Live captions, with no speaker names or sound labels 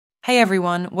Hey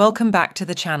everyone, welcome back to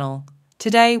the channel.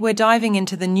 Today we're diving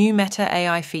into the new Meta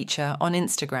AI feature on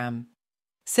Instagram.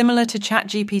 Similar to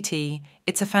ChatGPT,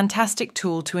 it's a fantastic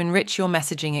tool to enrich your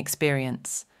messaging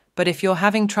experience. But if you're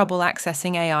having trouble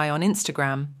accessing AI on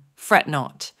Instagram, fret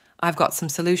not. I've got some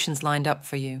solutions lined up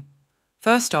for you.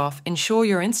 First off, ensure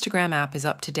your Instagram app is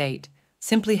up to date.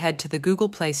 Simply head to the Google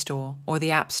Play Store or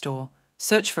the App Store,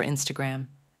 search for Instagram,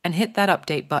 and hit that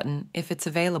update button if it's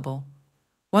available.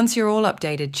 Once you're all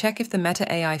updated, check if the Meta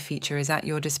AI feature is at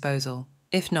your disposal.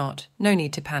 If not, no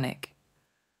need to panic.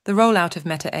 The rollout of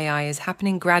Meta AI is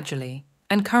happening gradually,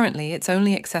 and currently it's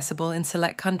only accessible in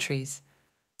select countries.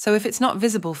 So if it's not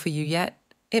visible for you yet,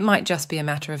 it might just be a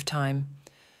matter of time.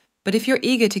 But if you're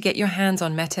eager to get your hands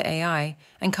on Meta AI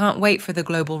and can't wait for the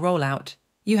global rollout,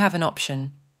 you have an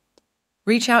option.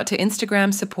 Reach out to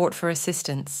Instagram support for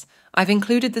assistance. I've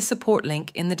included the support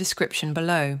link in the description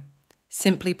below.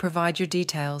 Simply provide your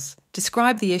details,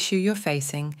 describe the issue you're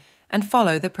facing, and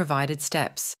follow the provided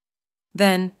steps.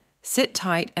 Then, sit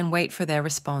tight and wait for their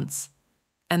response.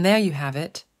 And there you have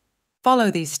it.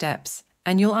 Follow these steps,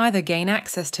 and you'll either gain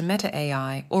access to Meta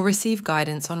AI or receive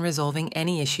guidance on resolving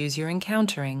any issues you're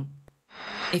encountering.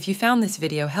 If you found this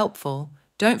video helpful,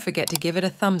 don't forget to give it a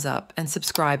thumbs up and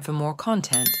subscribe for more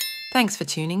content. Thanks for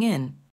tuning in.